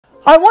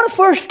I want to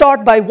first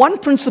start by one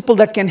principle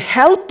that can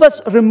help us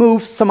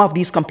remove some of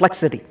these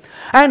complexity.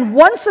 And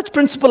one such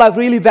principle I've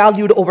really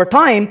valued over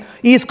time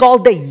is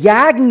called the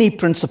YAGNI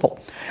principle.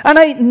 And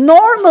I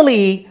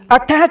normally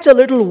attach a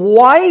little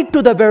Y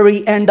to the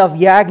very end of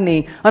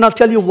YAGNI, and I'll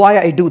tell you why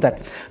I do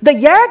that. The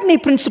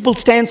YAGNI principle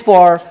stands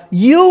for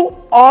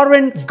you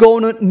aren't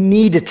going to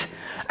need it.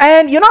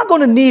 And you're not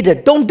going to need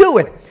it. Don't do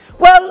it.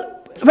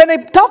 Well, when I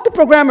talk to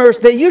programmers,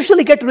 they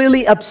usually get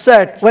really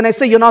upset when I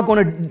say you're not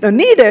going to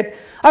need it.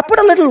 I put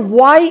a little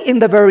Y in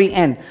the very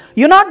end.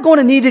 You're not going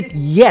to need it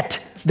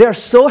yet. They're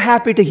so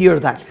happy to hear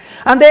that.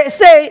 And they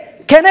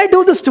say, can I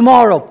do this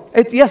tomorrow?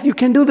 Yes, you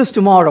can do this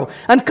tomorrow.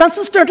 And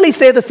consistently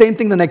say the same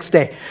thing the next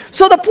day.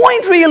 So the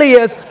point really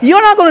is,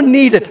 you're not going to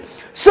need it.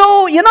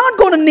 So you're not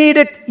going to need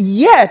it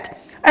yet.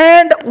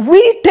 And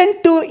we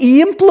tend to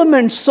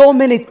implement so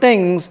many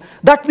things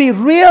that we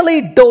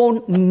really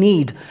don't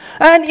need.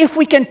 And if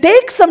we can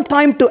take some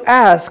time to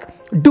ask,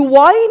 do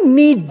I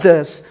need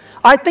this?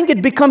 I think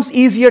it becomes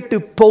easier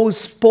to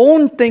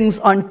postpone things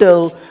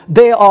until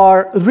they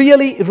are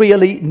really,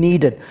 really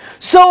needed.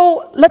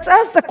 So let's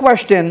ask the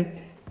question,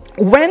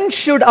 when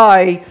should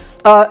I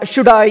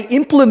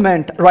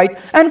implement, right?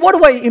 And what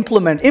do I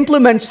implement?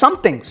 Implement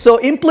something. So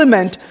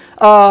implement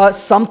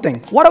something,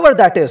 whatever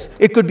that is.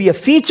 It could be a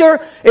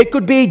feature. It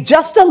could be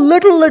just a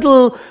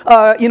little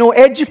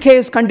edge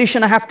case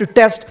condition I have to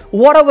test,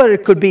 whatever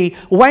it could be.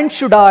 When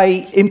should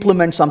I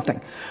implement something?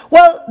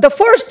 Well, the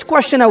first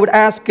question I would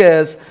ask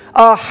is,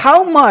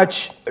 how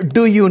much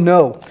do you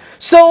know?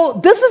 So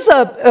this is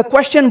a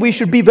question we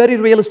should be very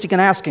realistic in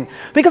asking,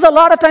 because a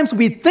lot of times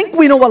we think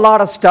we know a lot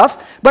of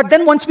stuff, but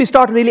then once we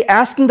start really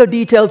asking the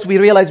details, we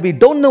realize we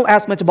don't know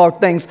as much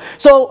about things.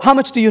 So how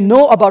much do you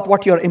know about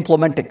what you're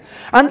implementing?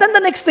 And then the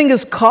next thing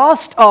is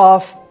cost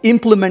of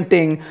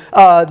implementing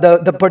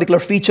the particular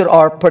feature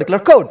or particular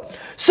code.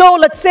 So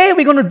let's say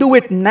we're going to do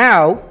it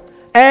now,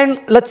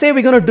 and let's say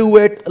we're going to do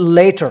it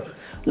later.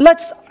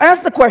 Let's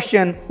ask the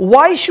question,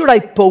 why should I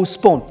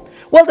postpone?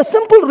 Well, the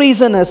simple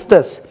reason is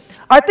this.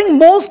 I think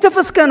most of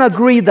us can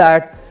agree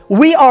that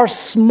we are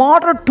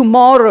smarter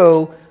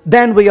tomorrow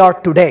than we are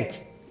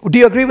today. Do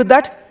you agree with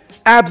that?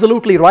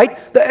 Absolutely, right?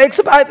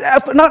 Except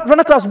I've not run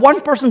across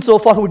one person so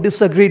far who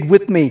disagreed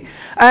with me,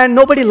 and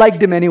nobody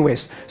liked him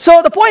anyways.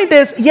 So the point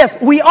is, yes,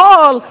 we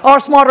all are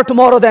smarter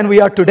tomorrow than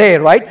we are today,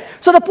 right?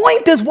 So the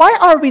point is, why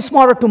are we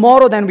smarter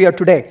tomorrow than we are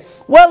today?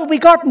 Well, we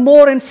got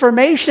more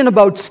information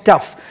about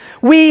stuff.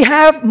 We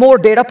have more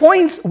data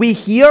points, we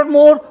hear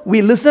more,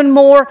 we listen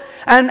more,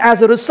 and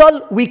as a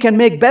result, we can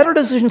make better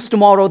decisions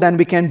tomorrow than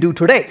we can do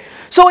today.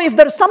 So if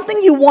there's something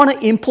you want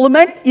to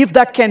implement, if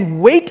that can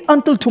wait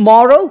until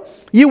tomorrow,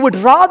 you would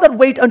rather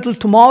wait until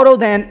tomorrow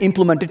than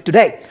implement it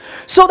today.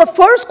 So the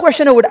first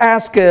question I would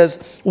ask is,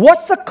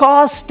 what's the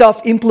cost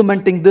of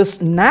implementing this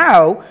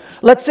now?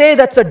 Let's say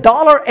that's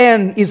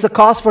 $N is the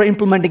cost for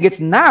implementing it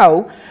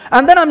now,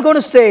 and then I'm going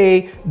to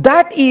say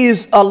that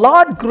is a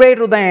lot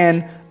greater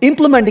than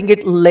implementing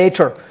it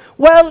later.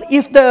 Well,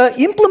 if the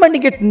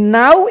implementing it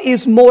now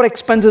is more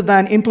expensive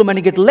than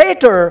implementing it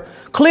later,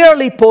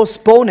 clearly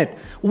postpone it.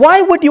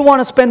 Why would you want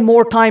to spend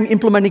more time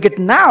implementing it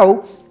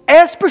now,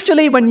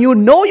 especially when you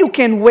know you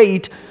can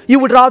wait? You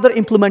would rather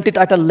implement it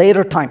at a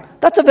later time.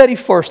 That's the very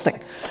first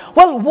thing.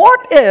 Well,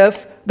 what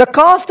if the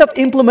cost of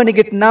implementing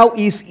it now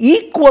is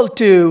equal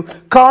to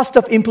cost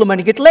of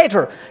implementing it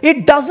later?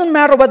 It doesn't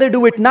matter whether you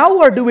do it now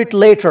or do it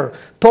later.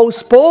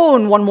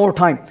 Postpone one more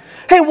time.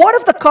 Hey, what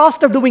if the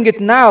cost of doing it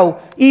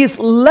now is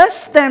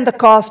less than the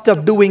cost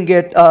of doing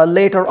it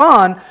later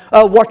on?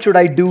 What should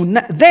I do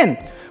then?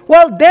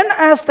 Well, then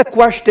ask the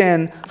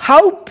question,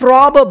 how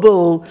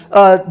probable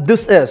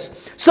this is.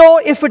 So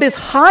if it is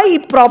high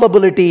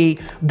probability,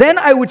 then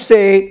I would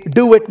say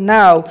do it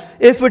now.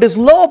 If it is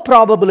low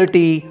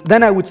probability,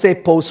 then I would say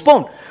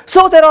postpone.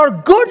 So there are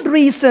good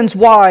reasons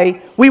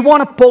why we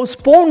want to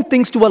postpone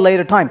things to a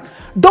later time.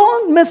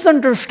 Don't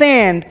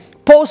misunderstand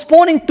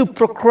postponing to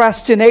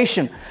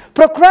procrastination.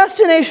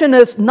 Procrastination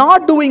is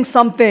not doing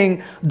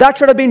something that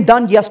should have been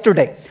done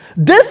yesterday.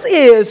 This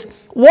is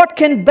what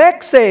Ken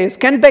Beck says.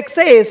 Ken Beck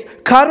says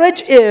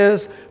courage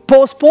is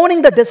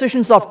postponing the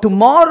decisions of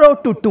tomorrow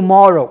to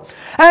tomorrow.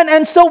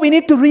 And so we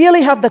need to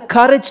really have the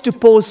courage to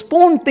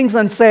postpone things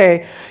and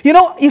say, you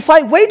know, if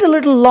I wait a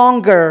little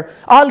longer,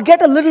 I'll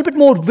get a little bit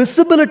more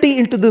visibility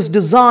into this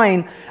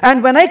design.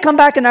 And when I come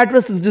back and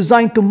address this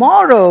design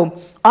tomorrow,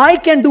 I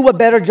can do a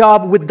better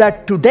job with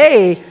that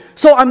today.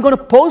 So I'm going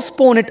to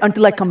postpone it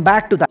until I come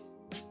back to that.